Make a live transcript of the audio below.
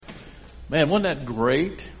Man, wasn't that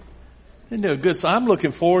great? Isn't it good? So I'm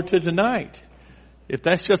looking forward to tonight. If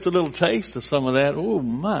that's just a little taste of some of that, oh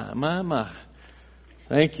my.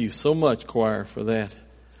 Thank you so much, choir, for that.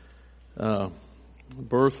 The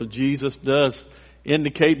birth of Jesus does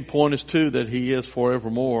indicate and point us to that He is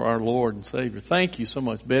forevermore our Lord and Savior. Thank you so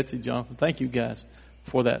much, Betsy, Jonathan. Thank you guys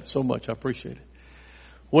for that so much. I appreciate it.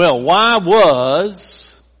 Well, why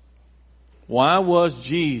was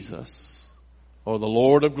Jesus, or the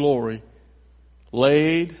Lord of glory,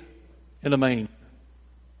 laid in a manger?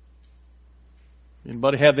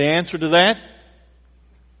 Anybody have the answer to that?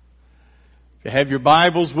 If you have your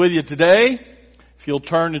Bibles with you today, if you'll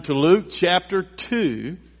turn into Luke chapter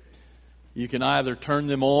 2, you can either turn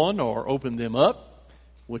them on or open them up,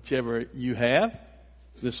 whichever you have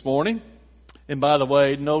this morning. And by the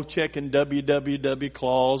way, no checking www.claus.com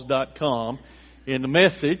in the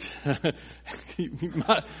message.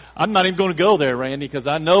 I'm not even going to go there, Randy, because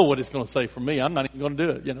I know what it's going to say for me. I'm not even going to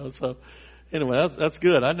do it, So anyway, that's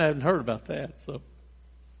good. I hadn't heard about that. So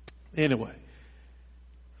anyway,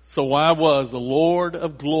 so why was the Lord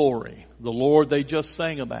of glory, the Lord they just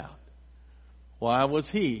sang about, why was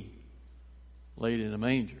He laid in a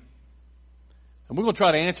manger? And we're going to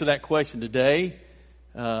try to answer that question today.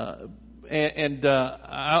 I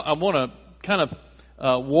want to kind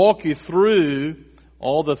of walk you through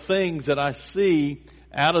all the things that I see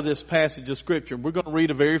out of this passage of Scripture. We're going to read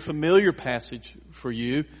a very familiar passage for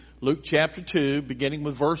you, Luke chapter 2, beginning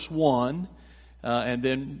with verse 1, and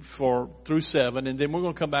then through 7, and then we're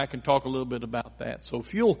going to come back and talk a little bit about that. So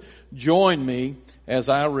if you'll join me as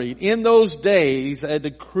I read. In those days, a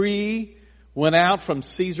decree went out from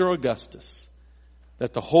Caesar Augustus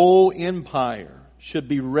that the whole empire should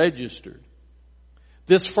be registered.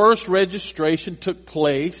 This first registration took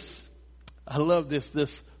place. I love this.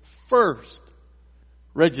 This first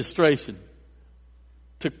registration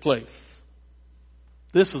took place.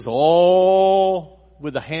 This is all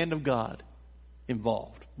with the hand of God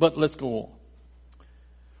involved. But let's go on.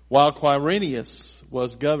 While Quirinius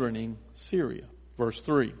was governing Syria. Verse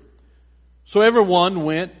 3. So everyone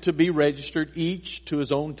went to be registered, each to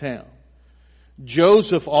his own town.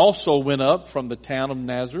 Joseph also went up from the town of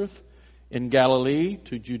Nazareth in Galilee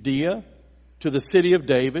to Judea, to the city of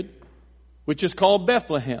David, which is called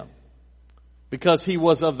Bethlehem, because he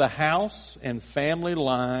was of the house and family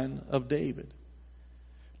line of David,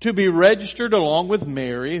 to be registered along with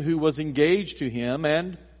Mary, who was engaged to him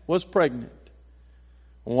and was pregnant.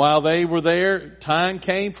 While they were there, time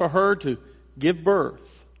came for her to give birth.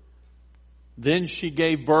 Then she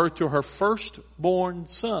gave birth to her firstborn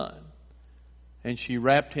son, and she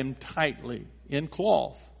wrapped him tightly in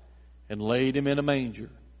cloth and laid him in a manger,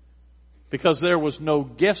 because there was no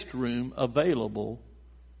guest room available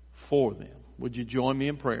for them. Would you join me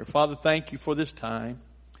in prayer? Father, thank you for this time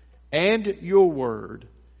and your word.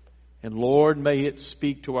 And Lord, may it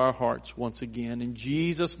speak to our hearts once again. In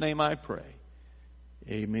Jesus' name I pray.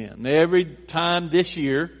 Amen. Every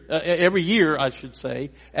year, I should say,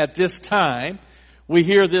 at this time, we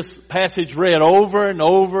hear this passage read over and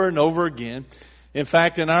over and over again. In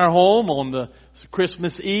fact, in our home on the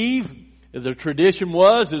Christmas Eve, the tradition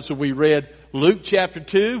is we read Luke chapter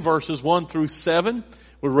 2, verses 1 through 7.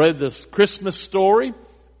 We read this Christmas story.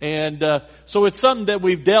 And so it's something that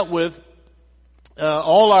we've dealt with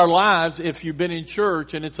all our lives if you've been in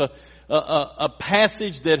church. And it's a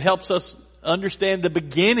passage that helps us understand the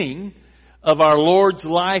beginning of our Lord's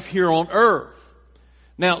life here on earth.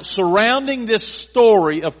 Now, surrounding this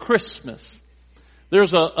story of Christmas,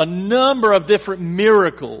 there's a number of different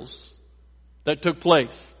miracles that took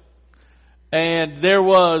place. And there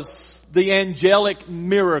was the angelic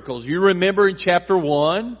miracles. You remember in chapter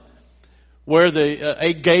 1 where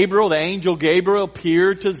the angel Gabriel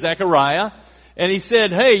appeared to Zechariah and he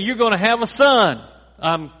said, hey, you're going to have a son.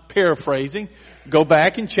 I'm paraphrasing. Go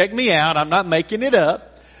back and check me out. I'm not making it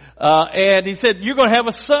up. And he said, you're going to have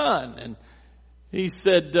a son. And he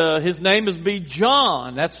said, his name is be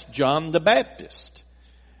John. That's John the Baptist.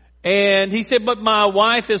 And he said, but my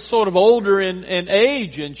wife is sort of older in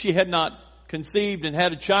age and she had not conceived and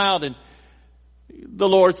had a child. And the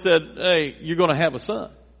Lord said, hey, you're going to have a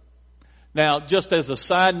son. Now, just as a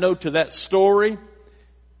side note to that story,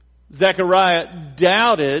 Zechariah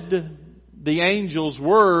doubted the angel's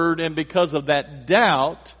word, and because of that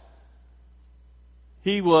doubt,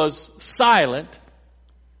 he was silent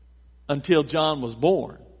until John was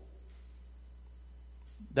born.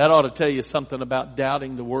 That ought to tell you something about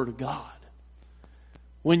doubting the Word of God.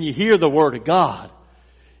 When you hear the Word of God,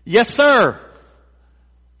 yes, sir.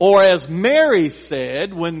 Or as Mary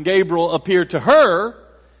said when Gabriel appeared to her,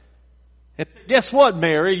 guess what,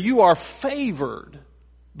 Mary? You are favored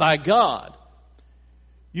by God.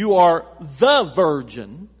 You are the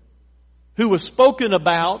virgin who was spoken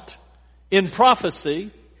about in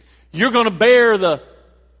prophecy. You're going to bear the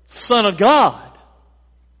Son of God.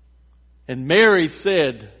 And Mary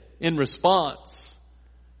said in response,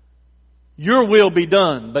 your will be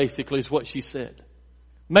done, basically is what she said.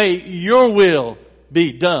 May your will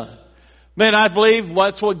be done. Man, I believe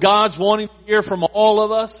that's what God's wanting to hear from all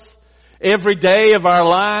of us. Every day of our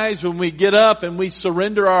lives when we get up and we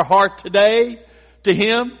surrender our heart today to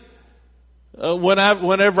Him.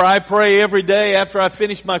 Whenever I pray every day after I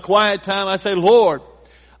finish my quiet time, I say, Lord,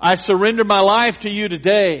 I surrender my life to you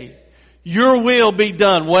today. Your will be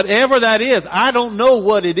done. Whatever that is. I don't know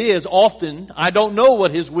what it is often. I don't know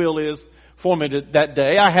what His will is for me that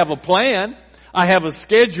day. I have a plan. I have a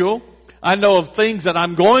schedule. I know of things that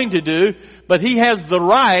I'm going to do. But He has the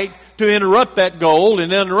right to interrupt that goal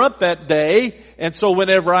and interrupt that day. And so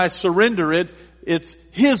whenever I surrender it, it's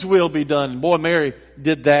His will be done. And boy, Mary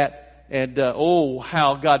did that. And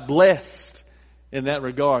how God blessed in that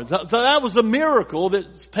regard. So that was a miracle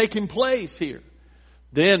that's taking place here.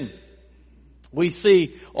 Then we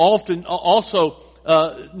see often also,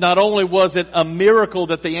 not only was it a miracle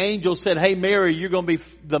that the angel said, hey Mary, you're going to be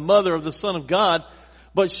the mother of the Son of God,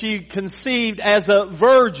 but she conceived as a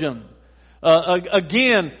virgin.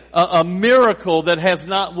 Again, a miracle that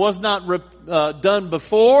was not done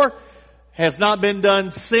before, has not been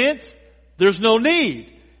done since. There's no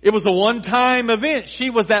need. It was a one-time event. She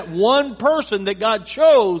was that one person that God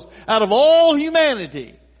chose out of all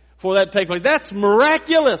humanity for that to take place. That's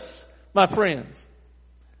miraculous, my friends.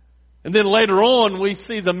 And then later on, we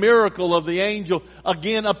see the miracle of the angel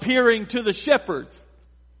again appearing to the shepherds.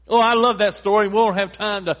 Oh, I love that story. We won't have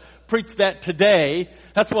time to preach that today.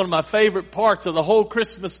 That's one of my favorite parts of the whole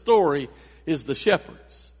Christmas story is the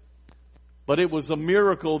shepherds. But it was a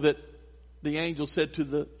miracle that the angel said to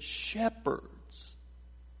the shepherds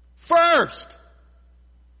first.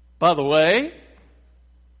 By the way,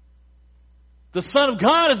 the Son of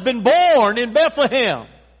God has been born in Bethlehem.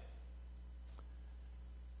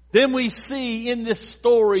 Then we see in this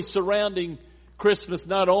story surrounding Christmas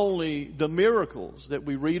not only the miracles that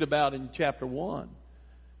we read about in chapter 1,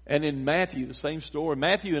 and in Matthew, the same story.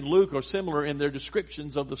 Matthew and Luke are similar in their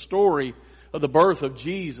descriptions of the story of the birth of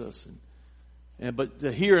Jesus. But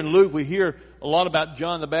here in Luke, we hear a lot about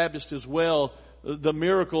John the Baptist as well, the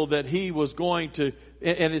miracle that he was going to,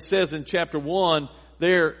 and it says in chapter 1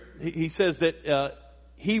 there, he says that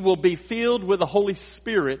he will be filled with the Holy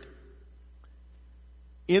Spirit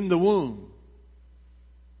in the womb.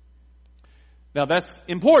 Now that's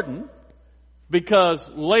important because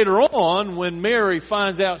later on when Mary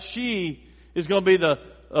finds out she is going to be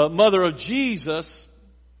the mother of Jesus,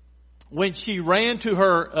 when she ran to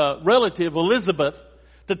her relative Elizabeth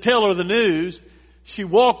to tell her the news, she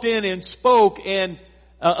walked in and spoke, and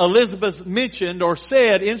Elizabeth mentioned or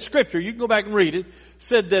said in Scripture, you can go back and read it,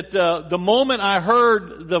 said that the moment I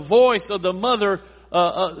heard the voice of the mother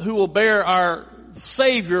who will bear our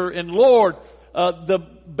Savior and Lord, the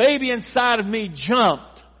baby inside of me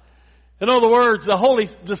jumped. In other words,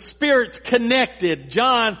 the Spirit's connected.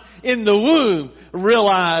 John in the womb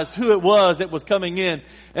realized who it was that was coming in,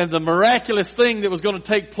 and the miraculous thing that was going to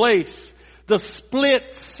take place. The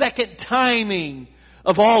split second timing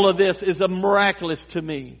of all of this is miraculous to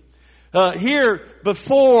me. Here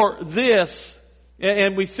before this,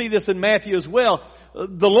 and we see this in Matthew as well,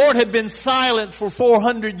 the Lord had been silent for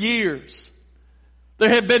 400 years. There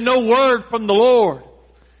had been no word from the Lord.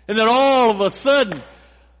 And then all of a sudden,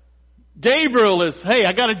 Gabriel is, hey,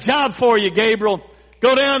 I got a job for you, Gabriel.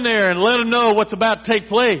 Go down there and let him know what's about to take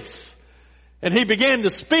place. And he began to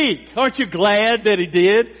speak. Aren't you glad that he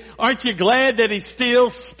did? Aren't you glad that he still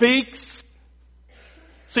speaks?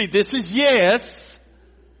 See, this is yes.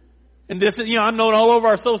 And this is, I'm known all over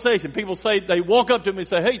our association. People say, they walk up to me and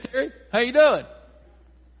say, hey, Terry, how you doing?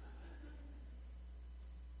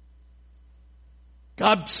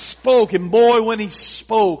 God spoke, and boy, when He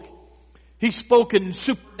spoke in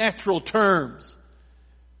supernatural terms.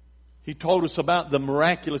 He told us about the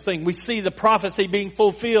miraculous thing. We see the prophecy being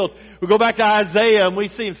fulfilled. We go back to Isaiah and we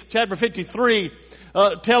see in chapter 53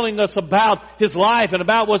 telling us about His life and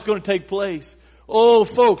about what's going to take place. Oh,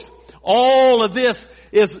 folks, all of this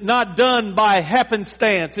is not done by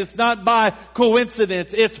happenstance. It's not by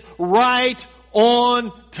coincidence. It's right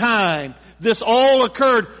on time. This all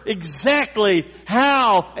occurred exactly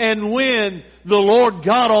how and when the Lord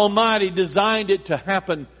God Almighty designed it to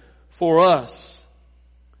happen for us.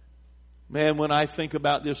 Man, when I think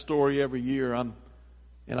about this story every year, and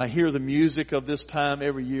I hear the music of this time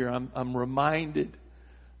every year, I'm reminded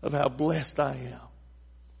of how blessed I am.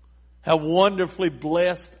 How wonderfully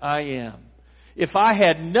blessed I am. If I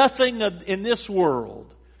had nothing in this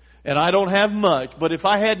world, and I don't have much, but if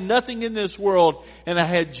I had nothing in this world and I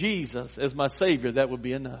had Jesus as my Savior, that would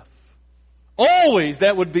be enough. Always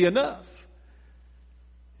that would be enough.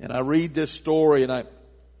 And I read this story and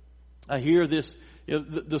I hear this.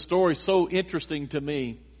 The story is so interesting to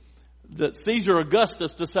me that Caesar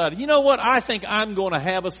Augustus decided, you know what, I think I'm going to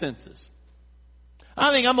have a census.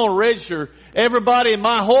 I think I'm going to register everybody in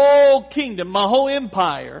my whole kingdom, my whole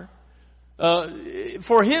empire.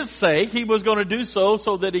 For his sake, he was going to do so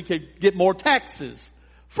that he could get more taxes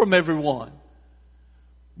from everyone.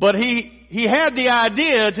 But he had the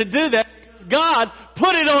idea to do that because God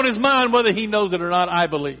put it on his mind, whether he knows it or not, I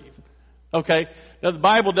believe. Okay? Now the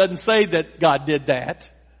Bible doesn't say that God did that.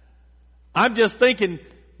 I'm just thinking,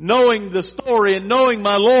 knowing the story and knowing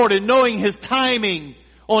my Lord and knowing his timing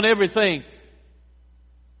on everything.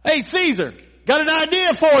 Hey, Caesar, got an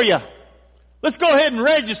idea for you. Let's go ahead and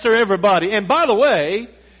register everybody. And by the way,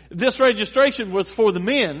 this registration was for the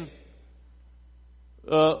men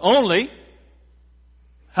only.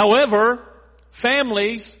 However,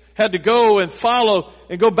 families had to go and follow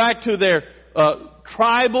and go back to their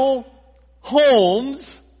tribal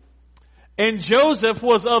homes. And Joseph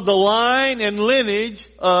was of the line and lineage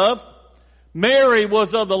of, Mary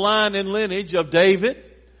was of the line and lineage of David.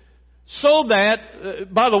 So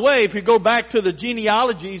that, by the way, if you go back to the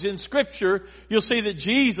genealogies in Scripture, you'll see that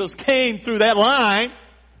Jesus came through that line,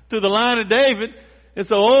 through the line of David. And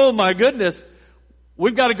so, oh my goodness,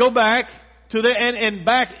 we've got to go back to there and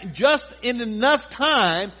back just in enough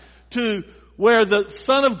time to where the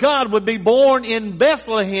Son of God would be born in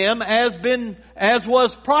Bethlehem as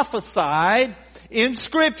was prophesied in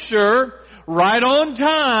Scripture, right on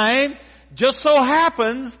time. Just so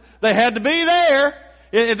happens they had to be there.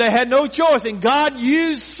 They had no choice. And God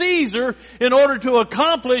used Caesar in order to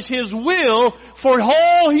accomplish his will for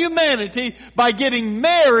whole humanity by getting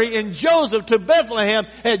Mary and Joseph to Bethlehem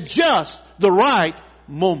at just the right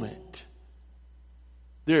moment.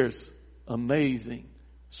 There's amazing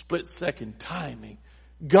split-second timing.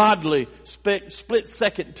 Godly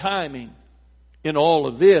split-second timing in all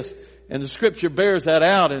of this. And the Scripture bears that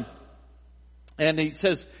out. And he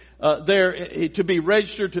says there to be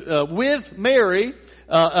registered with Mary.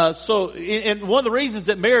 And one of the reasons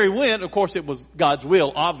that Mary went, of course, it was God's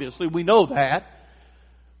will, obviously. We know that.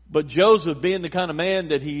 But Joseph, being the kind of man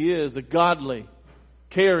that he is, the godly,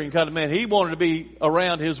 caring kind of man, he wanted to be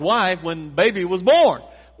around his wife when baby was born.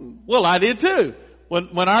 Well, I did too.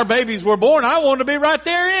 When our babies were born, I wanted to be right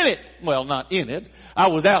there in it. Well, not in it. I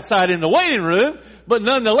was outside in the waiting room, but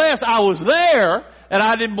nonetheless, I was there, and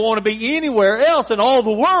I didn't want to be anywhere else in all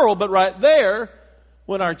the world but right there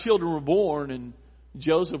when our children were born, and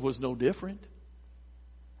Joseph was no different.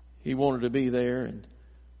 He wanted to be there, and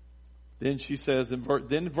then she says,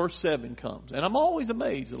 then verse 7 comes. And I'm always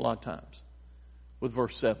amazed a lot of times with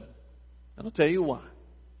verse 7. And I'll tell you why.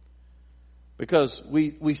 Because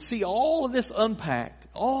we see all of this unpacked,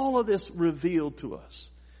 all of this revealed to us.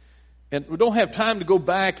 And we don't have time to go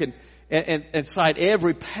back and cite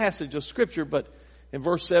every passage of Scripture, but in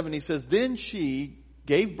verse 7 he says, then she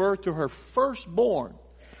gave birth to her firstborn.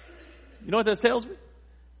 You know what that tells me?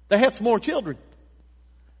 They had some more children.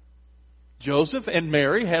 Joseph and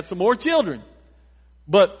Mary had some more children.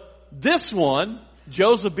 But this one,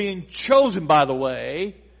 Joseph being chosen, by the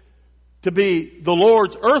way, to be the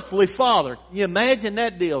Lord's earthly father. Can you imagine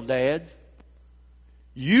that deal, dads?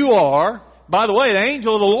 You are, by the way, the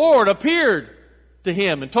angel of the Lord appeared to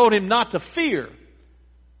him and told him not to fear.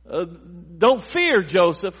 Don't fear,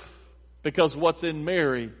 Joseph, because what's in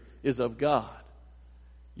Mary is of God.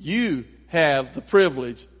 You have the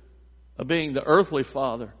privilege of being the earthly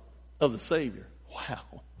father of the Savior.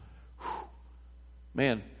 Wow. Whew.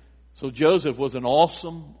 Man, so Joseph was an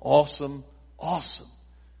awesome, awesome, awesome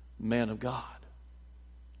man of God.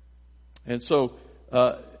 And so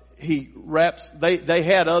they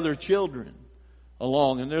had other children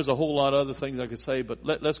along, and there's a whole lot of other things I could say, but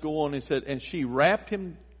let's go on. He said, and she wrapped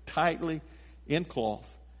him tightly in cloth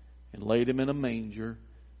and laid him in a manger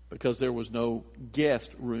because there was no guest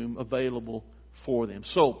room available for them.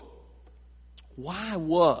 So, why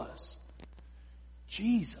was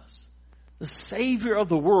Jesus, the Savior of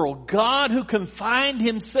the world, God who confined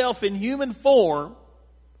himself in human form,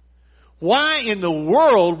 why in the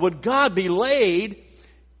world would God be laid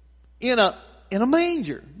in a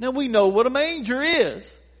manger? Now we know what a manger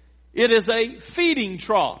is. It is a feeding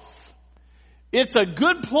trough. It's a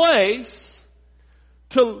good place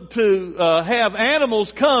to have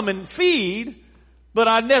animals come and feed, but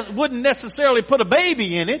I wouldn't necessarily put a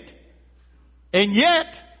baby in it. And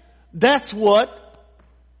yet, that's what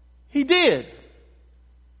He did.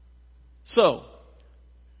 So,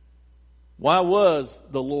 why was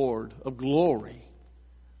the Lord of glory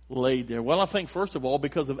laid there? Well, I think first of all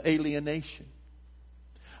because of alienation.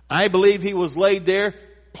 I believe He was laid there.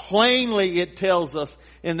 Plainly it tells us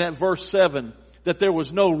in that verse 7 that there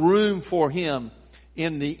was no room for Him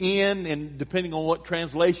in the inn, and depending on what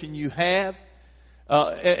translation you have.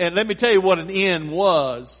 And let me tell you what an inn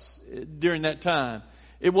was during that time.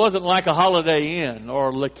 It wasn't like a Holiday Inn or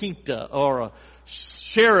a La Quinta or a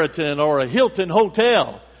Sheraton or a Hilton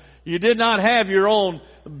hotel. You did not have your own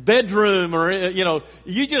bedroom or,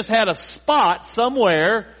 you just had a spot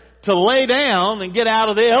somewhere to lay down and get out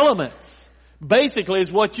of the elements. Basically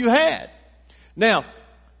is what you had. Now,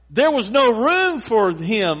 there was no room for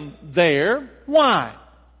Him there. Why?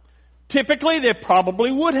 Typically there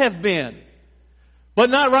probably would have been.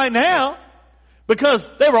 But not right now. Because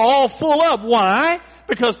they were all full up. Why?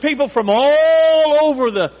 Because people from all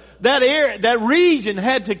over that area, that region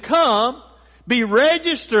had to come, be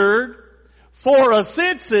registered for a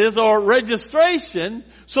census or registration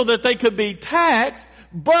so that they could be taxed.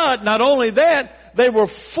 But not only that, they were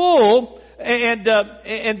full and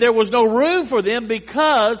there was no room for them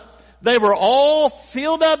because they were all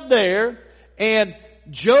filled up there, and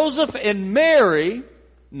Joseph and Mary,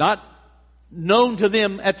 not known to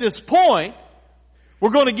them at this point, were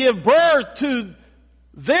going to give birth to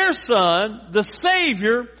their son, the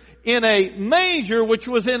Savior, in a manger which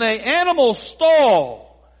was in an animal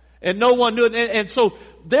stall. And no one knew it. And so,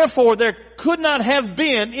 therefore, there could not have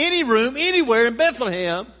been any room anywhere in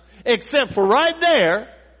Bethlehem except for right there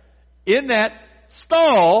in that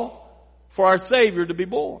stall for our Savior to be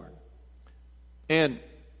born. And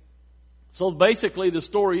so basically the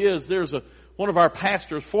story is there's one of our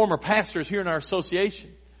pastors, former pastors here in our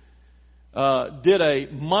association, did a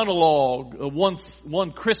monologue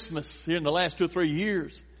one Christmas here in the last 2 or 3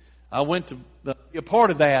 years. I went to be a part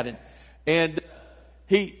of that, and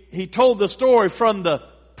he told the story from the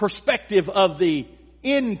perspective of the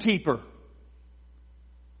innkeeper,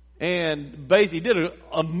 and basically did an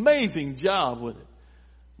amazing job with it.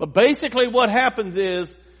 But basically what happens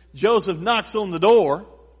is Joseph knocks on the door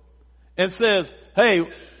and says, "Hey,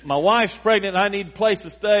 my wife's pregnant. I need a place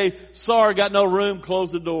to stay. Sorry, got no room.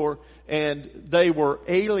 Close the door." And they were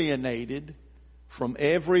alienated from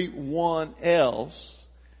everyone else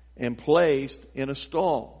and placed in a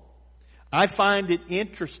stall. I find it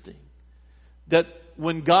interesting that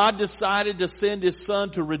when God decided to send His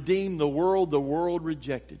Son to redeem the world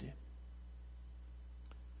rejected Him.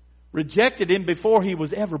 Rejected Him before He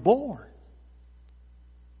was ever born.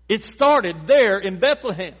 It started there in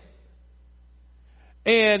Bethlehem.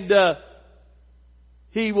 And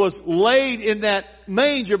He was laid in that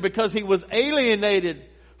manger because He was alienated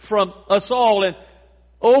from us all. And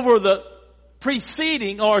over the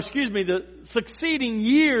the succeeding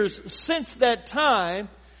years since that time,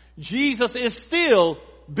 Jesus is still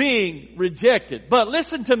being rejected. But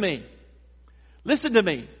listen to me. Listen to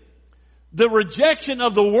me. The rejection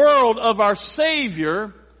of the world of our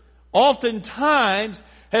Savior oftentimes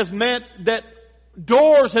has meant that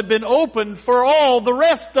doors have been opened for all the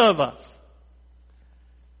rest of us.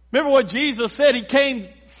 Remember what Jesus said? He came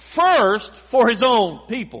first for His own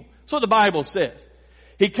people. That's what the Bible says.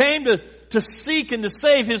 He came to seek and to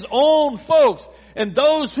save His own folks. And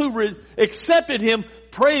those who accepted Him,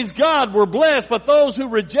 praise God, were blessed. But those who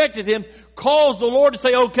rejected Him caused the Lord to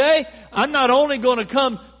say, okay, I'm not only going to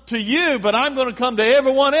come to you, but I'm going to come to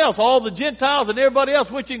everyone else, all the Gentiles and everybody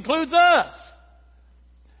else, which includes us.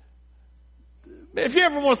 If you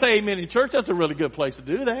ever want to say amen in church, that's a really good place to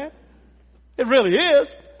do that. It really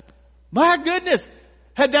is. My goodness,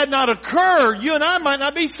 had that not occurred, you and I might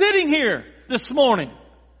not be sitting here this morning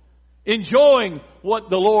enjoying what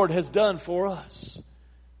the Lord has done for us.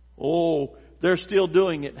 Oh, they're still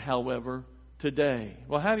doing it, however, today.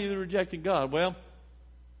 Well, how do you reject God? Well,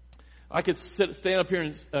 I could stand up here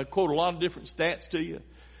and quote a lot of different stats to you.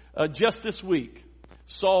 Just this week,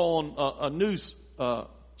 saw on a news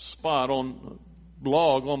spot on a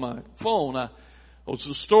blog on my phone, it was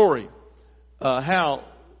a story how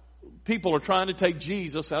people are trying to take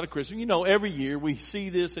Jesus out of Christmas. You know, every year we see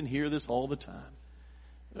this and hear this all the time.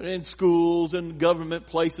 In schools and government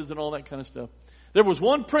places and all that kind of stuff. There was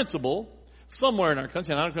one principal somewhere in our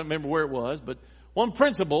country, and I don't remember where it was, but one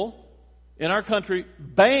principal in our country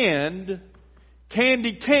banned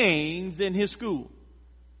candy canes in his school.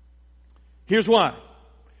 Here's why.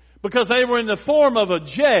 Because they were in the form of a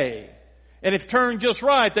J, and if turned just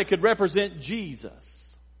right, they could represent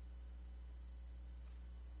Jesus.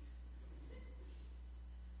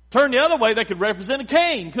 Turned the other way, they could represent a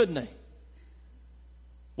cane, couldn't they?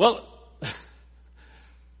 Well,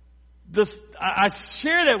 I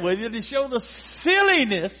share that with you to show the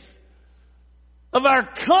silliness of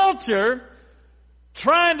our culture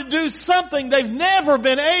trying to do something they've never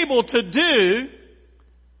been able to do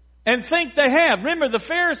and think they have. Remember, the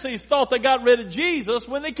Pharisees thought they got rid of Jesus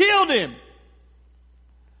when they killed him.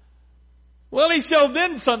 Well, he showed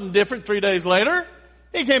them something different 3 days later.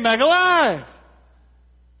 He came back alive.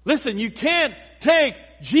 Listen, you can't take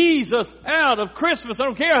Jesus out of Christmas. I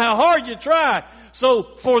don't care how hard you try.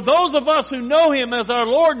 So for those of us who know him as our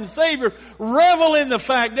Lord and Savior, revel in the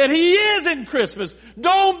fact that he is in Christmas.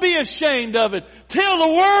 Don't be ashamed of it. Tell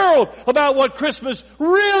the world about what Christmas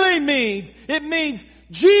really means. It means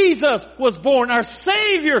Jesus was born. Our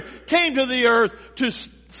Savior came to the earth to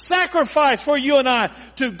sacrifice for you and I,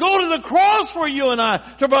 to go to the cross for you and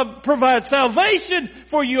I, to provide salvation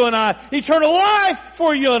for you and I, eternal life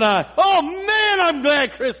for you and I. Oh man, I'm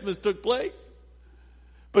glad Christmas took place,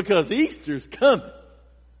 because Easter's coming.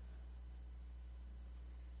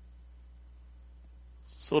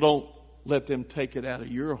 So don't let them take it out of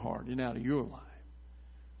your heart and out of your life.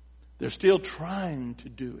 They're still trying to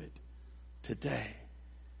do it today.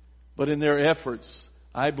 But in their efforts,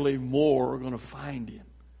 I believe more are going to find him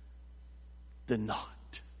than not.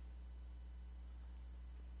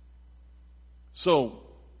 So,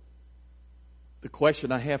 the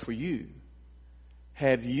question I have for you,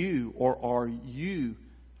 have you or are you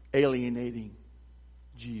alienating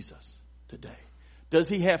Jesus today? Does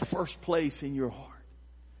he have first place in your heart?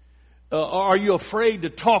 Are you afraid to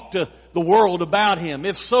talk to the world about him?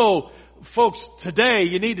 If so, folks, today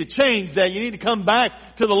you need to change that. You need to come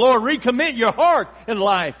back to the Lord, recommit your heart and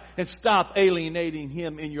life, and stop alienating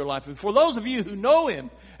him in your life. And for those of you who know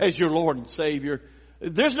him as your Lord and Savior,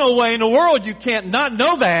 there's no way in the world you can't not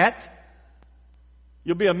know that.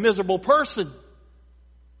 You'll be a miserable person.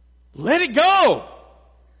 Let it go.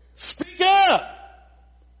 Speak up.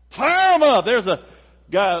 Fire them up. There's a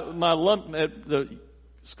guy, at the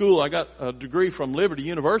school, I got a degree from Liberty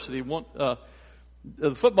University,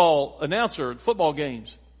 the football announcer at football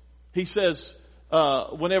games. He says,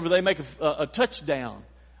 whenever they make a touchdown,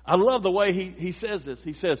 I love the way he says this.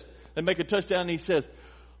 He says, they make a touchdown and he says,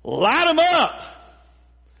 light them up.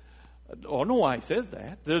 I don't know why he says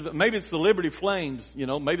that. Maybe it's the Liberty Flames,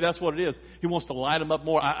 maybe that's what it is. He wants to light them up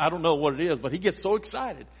more. I don't know what it is, but he gets so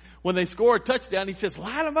excited. When they score a touchdown, he says,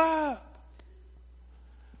 light them up.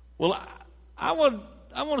 Well, I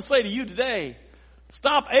want to say to you today,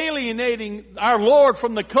 stop alienating our Lord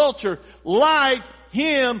from the culture. Light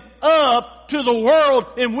him up to the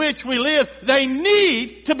world in which we live. They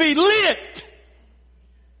need to be lit.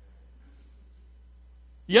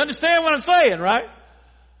 You understand what I'm saying, right?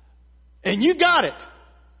 And you got it.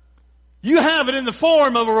 You have it in the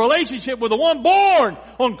form of a relationship with the one born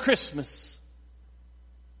on Christmas.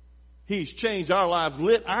 He's changed our lives,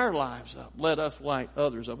 lit our lives up. Let us light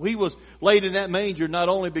others up. He was laid in that manger not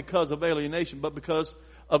only because of alienation, but because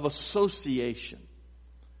of association.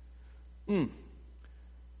 Don't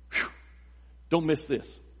miss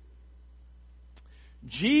this.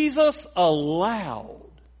 Jesus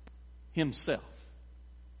allowed himself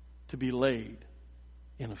to be laid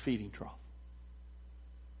in a feeding trough.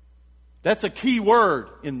 That's a key word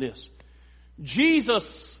in this.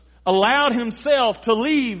 Jesus allowed himself to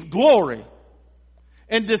leave glory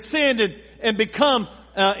and descended and become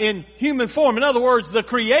in human form. In other words, the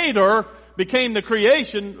Creator became the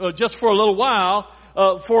creation just for a little while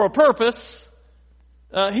for a purpose.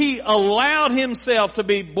 He allowed himself to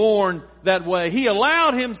be born that way. He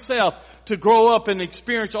allowed himself to grow up and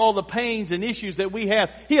experience all the pains and issues that we have.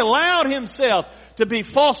 He allowed himself to be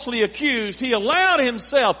falsely accused. He allowed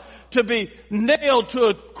himself to be nailed to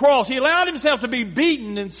a cross. He allowed himself to be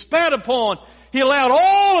beaten and spat upon. He allowed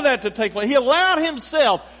all of that to take place. He allowed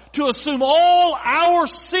himself to assume all our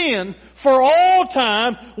sin for all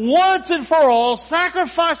time, once and for all,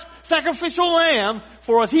 sacrificial lamb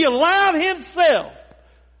for us. He allowed himself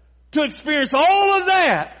to experience all of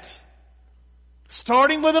that,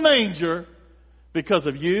 starting with a manger, because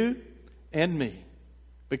of you and me,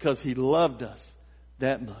 because he loved us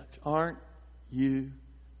that much. Aren't you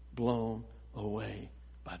blown away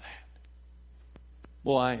by that?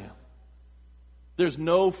 Well, I am. There's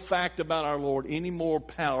no fact about our Lord any more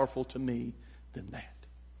powerful to me than that.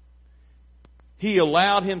 He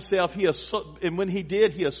allowed himself, and when he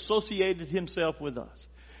did, he associated himself with us.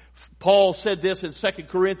 Paul said this in 2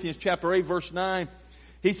 Corinthians chapter 8, verse 9.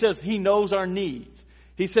 He says he knows our needs.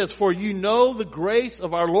 He says, for you know the grace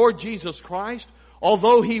of our Lord Jesus Christ,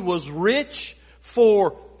 although he was rich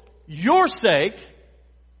for your sake,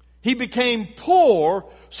 he became poor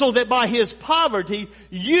so that by his poverty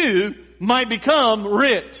you might become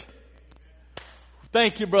rich.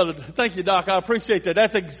 Thank you, brother. Thank you, Doc. I appreciate that.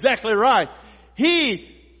 That's exactly right. He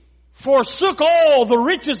forsook all the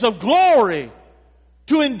riches of glory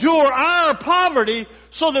to endure our poverty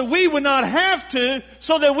so that we would not have to,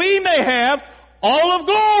 so that we may have all of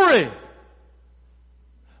glory.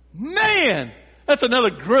 Man, that's another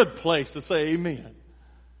good place to say amen.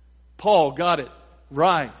 Paul got it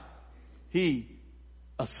right. He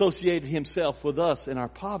associated himself with us in our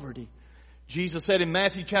poverty. Jesus said in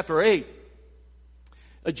Matthew chapter 8,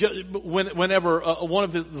 whenever one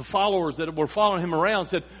of the followers that were following him around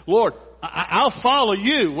said, Lord, I'll follow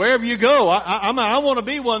you wherever you go. I want to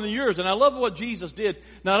be one of yours. And I love what Jesus did,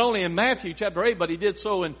 not only in Matthew chapter 8, but he did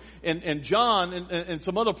so in John and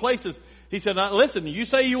some other places. He said, listen, you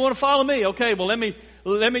say you want to follow me. Okay, well, let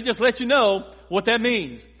me just let you know what that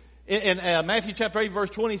means. In Matthew chapter 8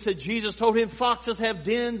 verse 20, he said, Jesus told him, foxes have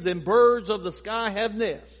dens and birds of the sky have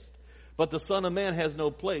nests, but the Son of Man has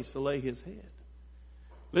no place to lay his head.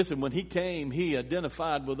 Listen, when he came, he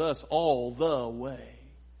identified with us all the way.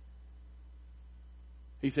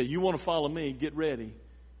 He said, you want to follow me, get ready.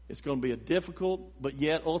 It's going to be a difficult, but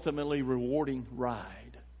yet ultimately rewarding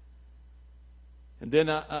ride. And then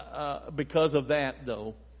because of that,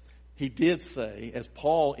 though, he did say, as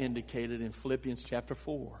Paul indicated in Philippians chapter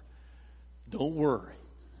 4, don't worry,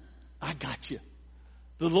 I got you.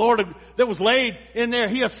 The Lord that was laid in there,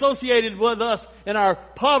 he associated with us in our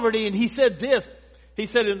poverty, and he said this. He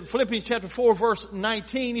said in Philippians chapter 4 verse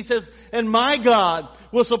 19, he says, and my God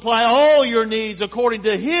will supply all your needs according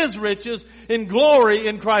to his riches in glory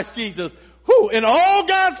in Christ Jesus. Who? And all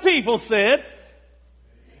God's people said,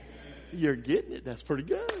 amen. You're getting it. That's pretty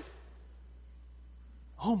good.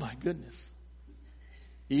 Oh my goodness.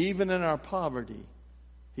 Even in our poverty,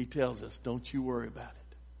 he tells us, don't you worry about it.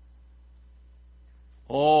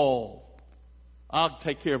 I'll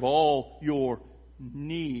take care of all your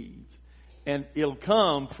needs. And it'll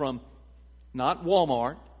come from not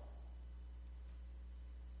Walmart,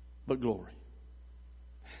 but glory.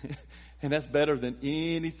 And that's better than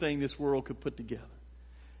anything this world could put together.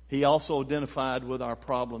 He also identified with our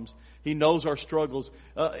problems. He knows our struggles.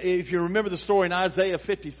 If you remember the story in Isaiah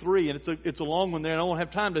 53, and it's a long one there, and I won't have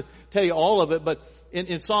time to tell you all of it, but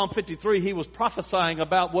in Psalm 53, he was prophesying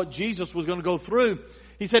about what Jesus was going to go through.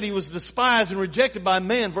 He said he was despised and rejected by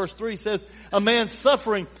men. Verse 3 says, a man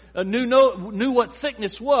suffering knew what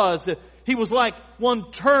sickness was. He was like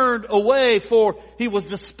one turned away, for he was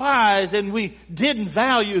despised and we didn't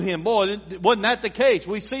value him. Boy, wasn't that the case?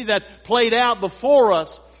 We see that played out before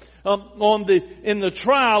us in the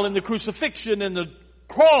trial, in the crucifixion, in the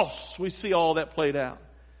cross. We see all that played out.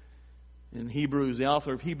 In Hebrews, the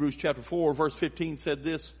author of Hebrews chapter 4 verse 15 said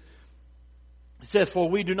this. It says, for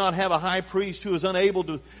we do not have a high priest who is unable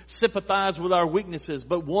to sympathize with our weaknesses,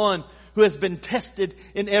 but one who has been tested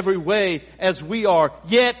in every way as we are,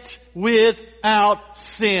 yet without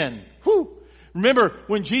sin. Whew. Remember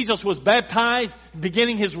when Jesus was baptized,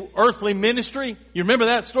 beginning his earthly ministry? You remember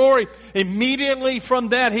that story? Immediately from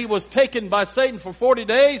that, he was taken by Satan for 40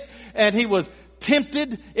 days, and he was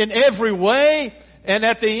tempted in every way. And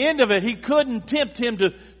at the end of it, he couldn't tempt him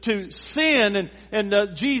to sin.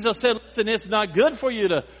 And Jesus said, listen, it's not good for you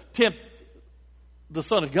to tempt the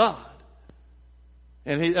Son of God.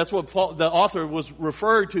 And that's what the author was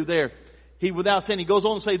referred to there. He without sin. He goes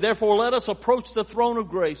on to say, therefore let us approach the throne of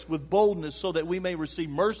grace with boldness so that we may receive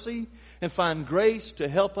mercy and find grace to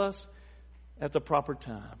help us at the proper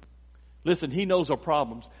time. Listen, he knows our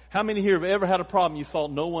problems. How many here have ever had a problem you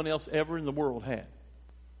thought no one else ever in the world had?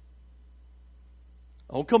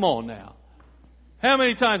 Oh, come on now. How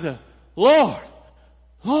many times, Lord,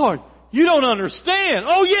 you don't understand.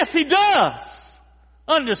 Oh, yes, he does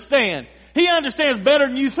understand. He understands better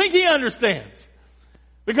than you think he understands.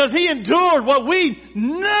 Because he endured what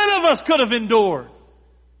none of us could have endured.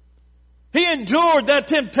 He endured that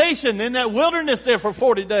temptation in that wilderness there for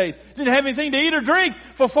 40 days. Didn't have anything to eat or drink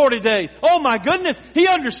for 40 days. Oh my goodness, he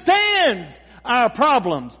understands our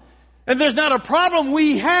problems. And there's not a problem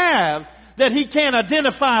we have that he can't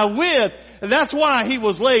identify with. And that's why he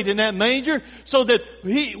was laid in that manger, so that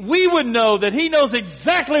we would know that he knows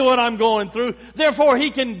exactly what I'm going through. Therefore, he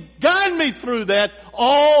can guide me through that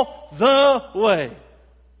all the way.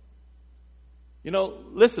 You know,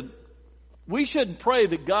 listen, we shouldn't pray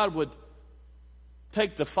that God would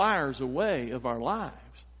take the fires away of our lives.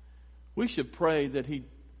 We should pray that he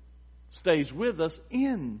stays with us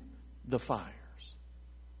in the fires.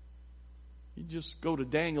 You just go to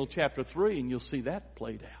Daniel chapter 3 and you'll see that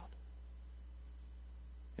played out.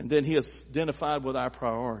 And then he is identified with our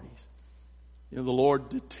priorities. You know, the Lord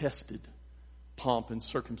detested pomp and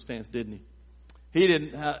circumstance, didn't he? He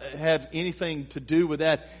didn't have anything to do with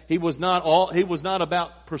that. He was not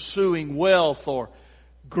about pursuing wealth or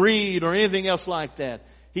greed or anything else like that.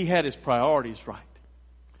 He had his priorities right.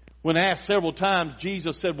 When asked several times,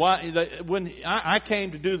 Jesus said, when I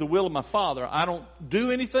came to do the will of my Father, I don't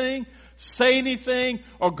do anything, say anything,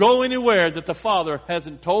 or go anywhere that the Father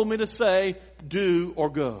hasn't told me to say, do, or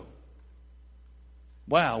go.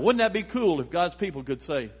 Wow, wouldn't that be cool if God's people could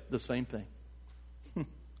say the same thing?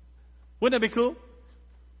 Wouldn't that be cool?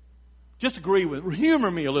 Just agree with it.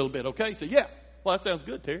 Humor me a little bit, okay? Say, yeah, well, that sounds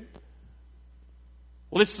good, Terry.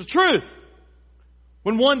 Well, it's the truth.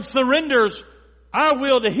 When one surrenders our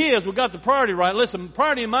will to His, we got the priority right. Listen,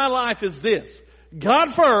 priority in my life is this.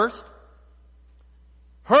 God first,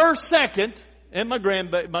 her second, and my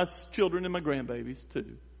children and my grandbabies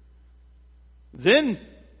too. Then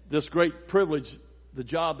this great privilege, the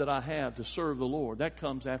job that I have to serve the Lord, that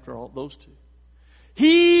comes after all those two.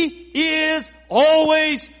 He is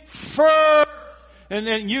always first. And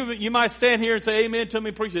then you might stand here and say, amen to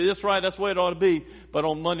me, preacher. That's right, that's the way it ought to be. But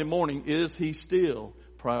on Monday morning, is He still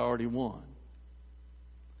priority one?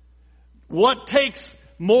 What takes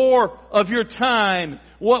more of your time?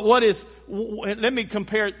 Let me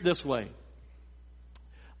compare it this way.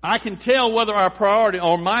 I can tell whether our priority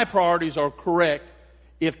or my priorities are correct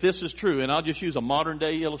if this is true. And I'll just use a modern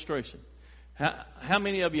day illustration. How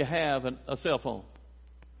many of you have a cell phone?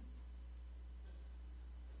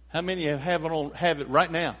 How many have it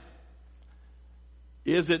right now?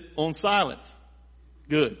 Is it on silence?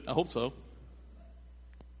 Good. I hope so.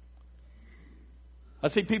 I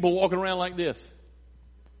see people walking around like this.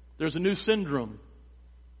 There's a new syndrome.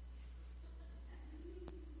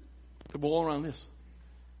 People walk around this.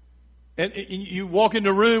 And you walk into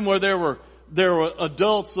a room where there were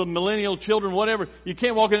adults, millennial children, whatever. You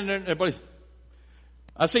can't walk in there and everybody.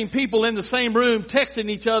 I've seen people in the same room texting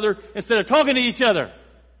each other instead of talking to each other.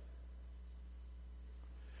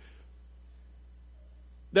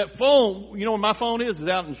 That phone, you know where my phone is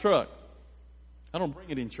out in the truck. I don't bring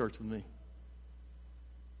it in church with me.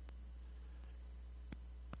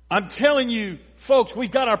 I'm telling you, folks,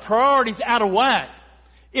 we've got our priorities out of whack.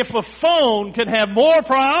 If a phone could have more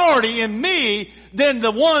priority in me than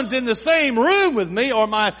the ones in the same room with me or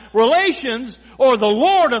my relations or the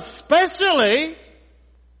Lord especially,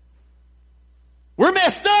 we're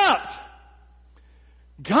messed up.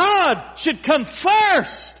 God should come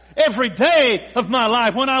first every day of my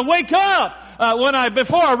life. When I wake up,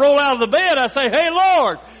 before I roll out of the bed, I say, hey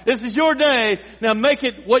Lord, this is your day. Now make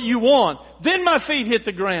it what you want. Then my feet hit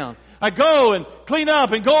the ground. I go and clean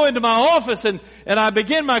up and go into my office and I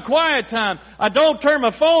begin my quiet time. I don't turn my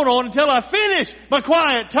phone on until I finish my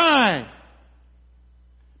quiet time.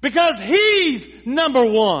 Because He's number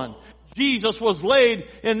one. Jesus was laid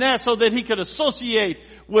in that so that He could associate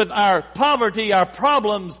with our poverty, our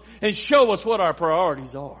problems, and show us what our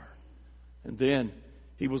priorities are. And then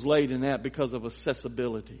He was laid in that because of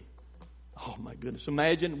accessibility. Oh my goodness.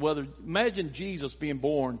 Imagine Jesus being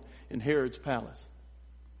born in Herod's palace.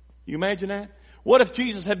 You imagine that? What if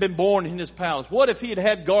Jesus had been born in his palace? What if He had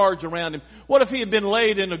had guards around Him? What if He had been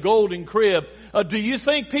laid in a golden crib? Do you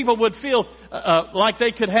think people would feel like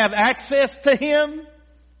they could have access to Him?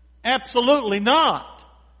 Absolutely not.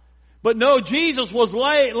 But no, Jesus was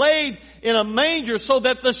laid in a manger so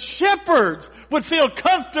that the shepherds would feel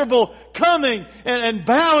comfortable coming and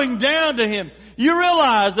bowing down to Him. You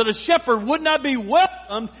realize that a shepherd would not be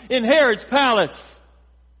welcomed in Herod's palace.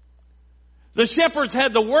 The shepherds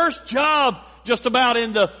had the worst job just about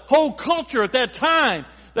in the whole culture at that time.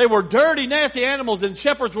 They were dirty, nasty animals, and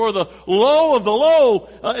shepherds were the low of the low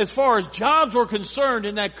as far as jobs were concerned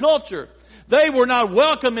in that culture. They were not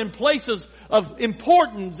welcome in places of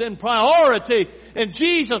importance and priority. And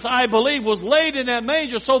Jesus, I believe, was laid in that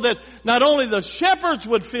manger so that not only the shepherds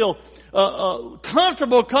would feel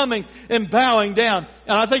comfortable coming and bowing down.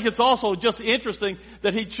 And I think it's also just interesting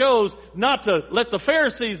that He chose not to let the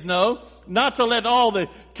Pharisees know, not to let all the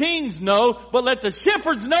kings know, but let the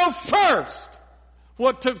shepherds know first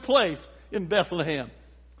what took place in Bethlehem.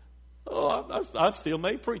 Oh, I still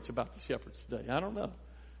may preach about the shepherds today. I don't know.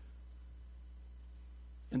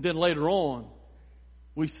 And then later on,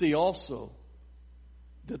 we see also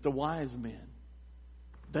that the wise men,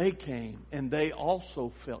 they came and they also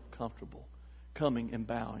felt comfortable coming and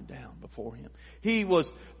bowing down before Him. He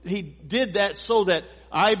did that so that,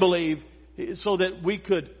 I believe, so that we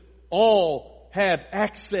could all have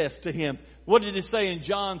access to Him. What did He say in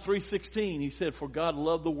John 3:16? He said, for God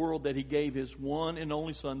loved the world that He gave His one and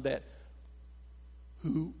only Son, that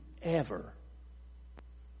whoever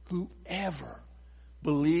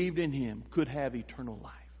believed in Him could have eternal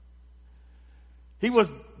life. He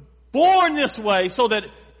was born this way so that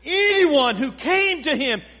anyone who came to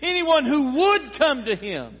Him, anyone who would come to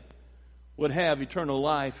Him, would have eternal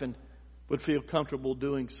life and would feel comfortable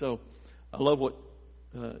doing so. I love what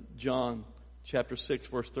John chapter 6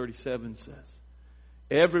 verse 37 says.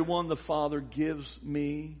 Everyone the Father gives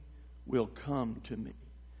me will come to me,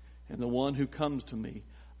 and the one who comes to me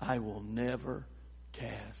I will never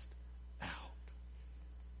cast out.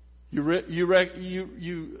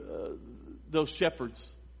 Those shepherds,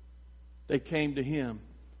 they came to Him,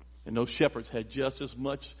 and those shepherds had just as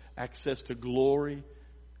much access to glory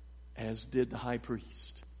as did the high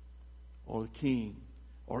priest or the king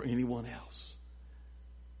or anyone else.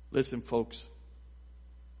 Listen, folks,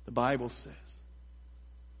 the Bible says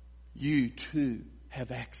you too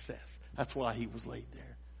have access. That's why He was laid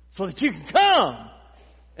there, so that you can come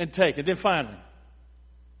and take it. Then finally,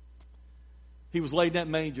 He was laid in that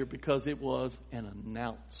manger because it was an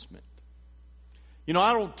announcement. You know,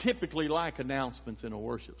 I don't typically like announcements in a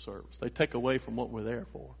worship service. They take away from what we're there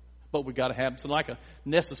for. But we got to have some, like a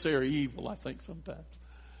necessary evil, I think, sometimes.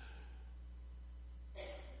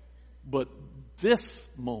 But this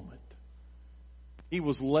moment, He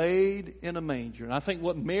was laid in a manger. And I think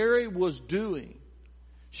what Mary was doing,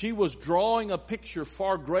 she was drawing a picture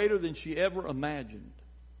far greater than she ever imagined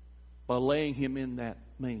by laying Him in that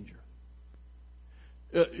manger.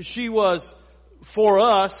 She was, for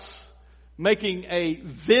us, making a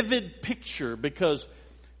vivid picture because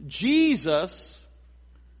Jesus,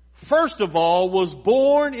 first of all, was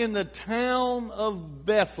born in the town of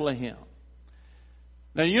Bethlehem.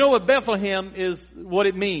 Now, you know what Bethlehem is, what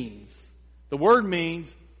it means. The word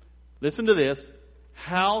means, listen to this,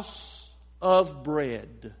 house of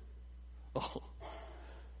bread. Oh,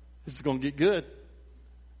 this is going to get good.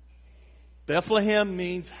 Bethlehem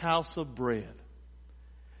means house of bread.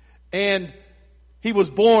 And He was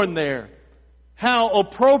born there. How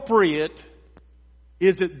appropriate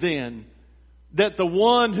is it then that the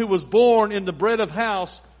one who was born in the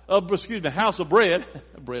house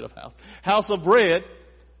of bread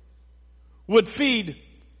would feed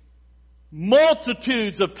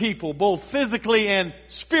multitudes of people, both physically and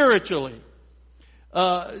spiritually.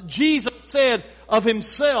 Jesus said of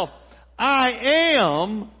Himself, I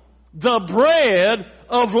am the bread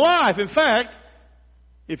of life. In fact,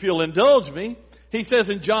 if you'll indulge me, He says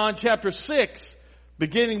in John chapter 6,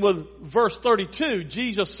 beginning with verse 32,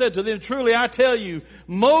 Jesus said to them, truly I tell you,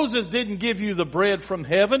 Moses didn't give you the bread from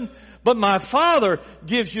heaven, but my Father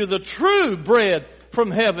gives you the true bread from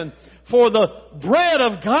heaven. For the bread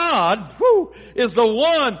of God is the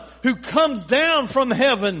one who comes down from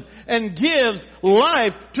heaven and gives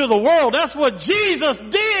life to the world. That's what Jesus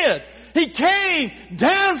did. He came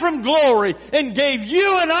down from glory and gave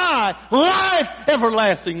you and I life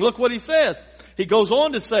everlasting. Look what He says. He goes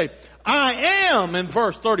on to say, I am, in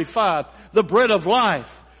verse 35, the bread of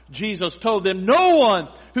life. Jesus told them, no one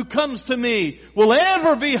who comes to me will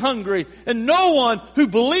ever be hungry, and no one who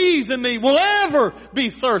believes in me will ever be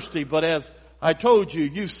thirsty. But as I told you,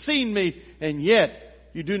 you've seen me, and yet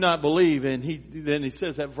you do not believe. And then he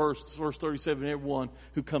says that verse 37, everyone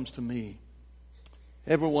who comes to me,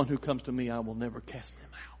 I will never cast them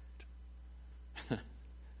out.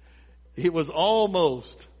 It was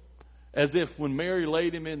almost as if when Mary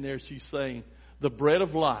laid Him in there, she's saying, the bread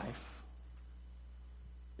of life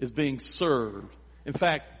is being served. In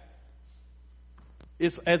fact,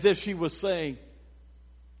 it's as if she was saying,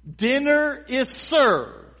 dinner is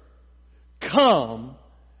served. Come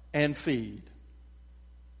and feed.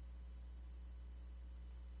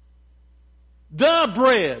 The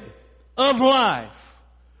bread of life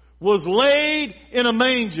was laid in a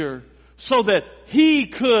manger so that we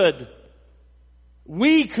could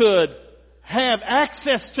have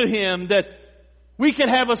access to Him, that we could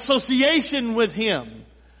have association with Him,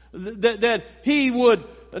 that He would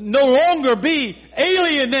no longer be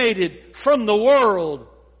alienated from the world,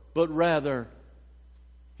 but rather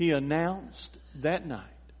He announced that night,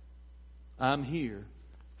 I'm here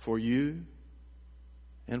for you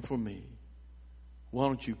and for me. Why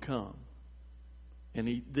don't you come and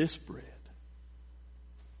eat this bread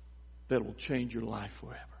that will change your life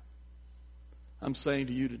forever? I'm saying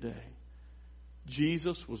to you today,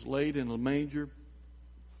 Jesus was laid in a manger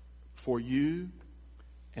for you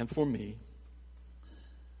and for me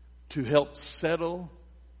to help settle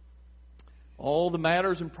all the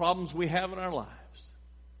matters and problems we have in our lives.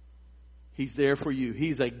 He's there for you.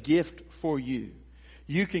 He's a gift for you.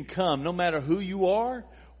 You can come no matter who you are,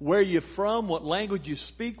 where you're from, what language you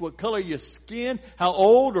speak, what color your skin, how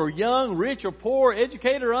old or young, rich or poor,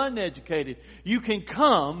 educated or uneducated. You can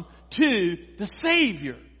come to the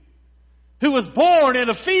Savior who was born in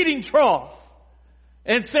a feeding trough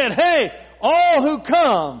and said, hey, all who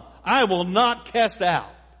come, I will not cast out.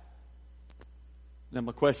 Now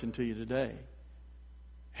my question to you today,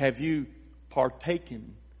 have you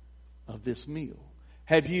partaken of this meal?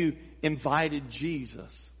 Have you invited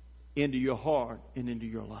Jesus into your heart and into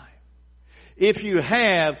your life? If you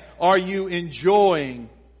have, are you enjoying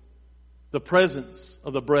the presence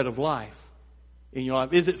of the bread of life in your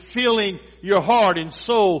life? Is it filling your heart and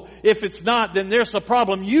soul? If it's not, then there's a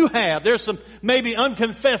problem you have. There's some maybe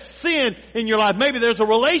unconfessed sin in your life. Maybe there's a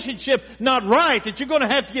relationship not right that you're going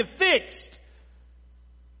to have to get fixed.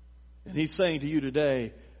 And He's saying to you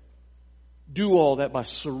today, do all that by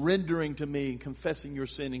surrendering to me and confessing your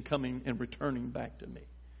sin and coming and returning back to me.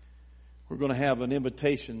 We're going to have an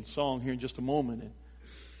invitation song here in just a moment. And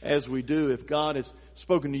as we do, if God has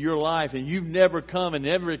spoken to your life and you've never come and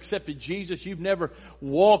never accepted Jesus, you've never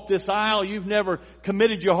walked this aisle, you've never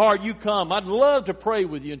committed your heart, you come. I'd love to pray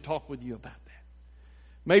with you and talk with you about that.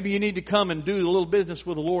 Maybe you need to come and do a little business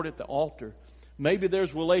with the Lord at the altar. Maybe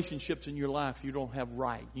there's relationships in your life you don't have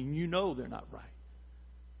right, and you know they're not right.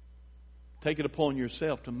 Take it upon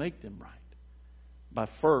yourself to make them right by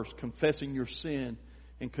first confessing your sin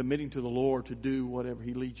and committing to the Lord to do whatever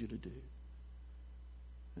He leads you to do.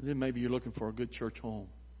 And then maybe you're looking for a good church home.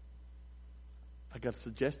 I got a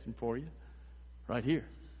suggestion for you right here,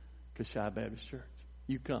 Kashai Baptist Church.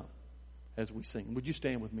 You come as we sing. Would you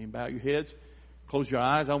stand with me and bow your heads, close your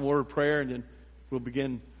eyes on word of prayer, and then we'll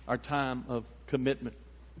begin our time of commitment.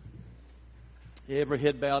 Every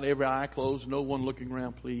head bowed, every eye closed, no one looking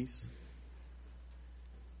around, please.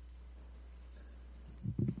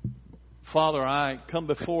 Father, I come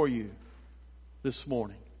before you this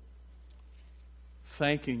morning,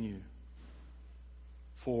 thanking you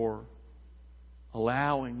for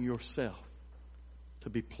allowing yourself to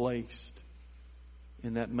be placed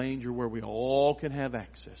in that manger where we all can have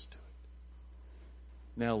access to it.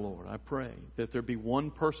 Now, Lord, I pray that there be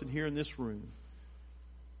one person here in this room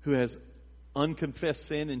who has unconfessed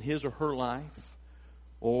sin in his or her life,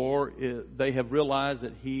 or they have realized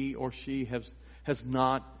that he or she has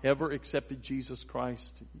not ever accepted Jesus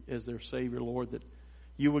Christ as their Savior, Lord, that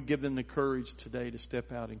you would give them the courage today to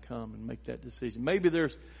step out and come and make that decision. Maybe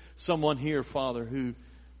there's someone here, Father, who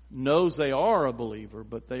knows they are a believer,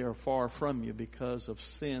 but they are far from you because of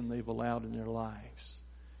sin they've allowed in their lives.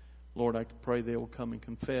 Lord, I pray they will come and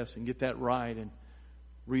confess and get that right and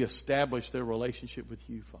reestablish their relationship with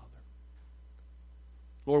you, Father.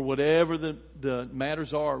 Lord, whatever the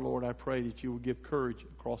matters are, Lord, I pray that you will give courage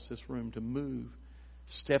across this room to move,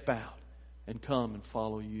 step out, and come and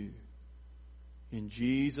follow you. In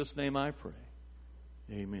Jesus' name I pray.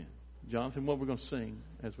 Amen. Jonathan, what we're going to sing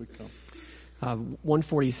as we come?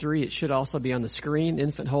 143, it should also be on the screen,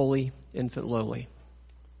 Infant Holy, Infant Lowly.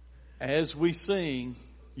 As we sing,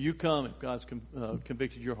 you come if God's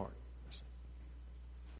convicted your heart.